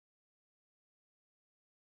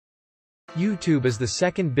YouTube is the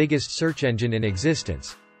second biggest search engine in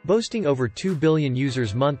existence, boasting over 2 billion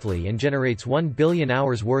users monthly and generates 1 billion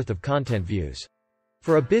hours worth of content views.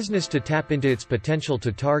 For a business to tap into its potential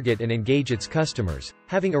to target and engage its customers,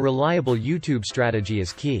 having a reliable YouTube strategy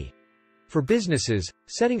is key. For businesses,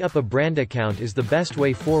 setting up a brand account is the best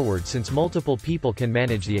way forward since multiple people can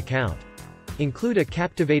manage the account. Include a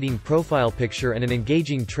captivating profile picture and an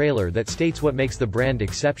engaging trailer that states what makes the brand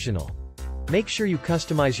exceptional. Make sure you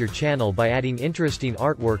customize your channel by adding interesting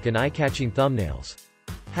artwork and eye-catching thumbnails.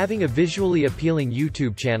 Having a visually appealing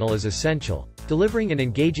YouTube channel is essential, delivering an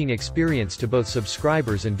engaging experience to both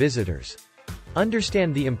subscribers and visitors.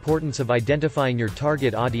 Understand the importance of identifying your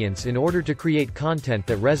target audience in order to create content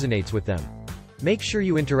that resonates with them. Make sure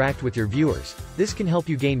you interact with your viewers. This can help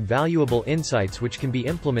you gain valuable insights which can be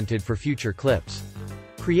implemented for future clips.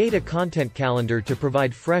 Create a content calendar to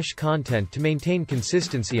provide fresh content to maintain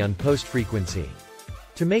consistency on post frequency.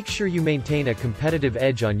 To make sure you maintain a competitive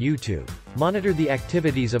edge on YouTube, monitor the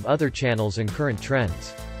activities of other channels and current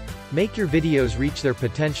trends. Make your videos reach their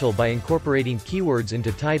potential by incorporating keywords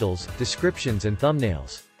into titles, descriptions and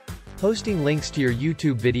thumbnails. Posting links to your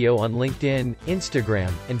YouTube video on LinkedIn,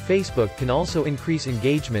 Instagram, and Facebook can also increase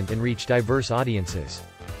engagement and reach diverse audiences.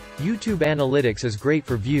 YouTube Analytics is great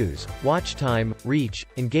for views, watch time, reach,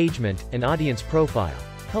 engagement, and audience profile,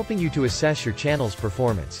 helping you to assess your channel's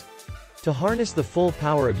performance. To harness the full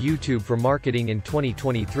power of YouTube for marketing in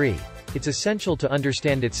 2023, it's essential to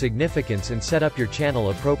understand its significance and set up your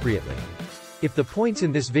channel appropriately. If the points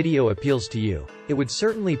in this video appeals to you, it would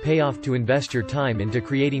certainly pay off to invest your time into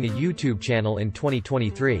creating a YouTube channel in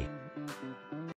 2023.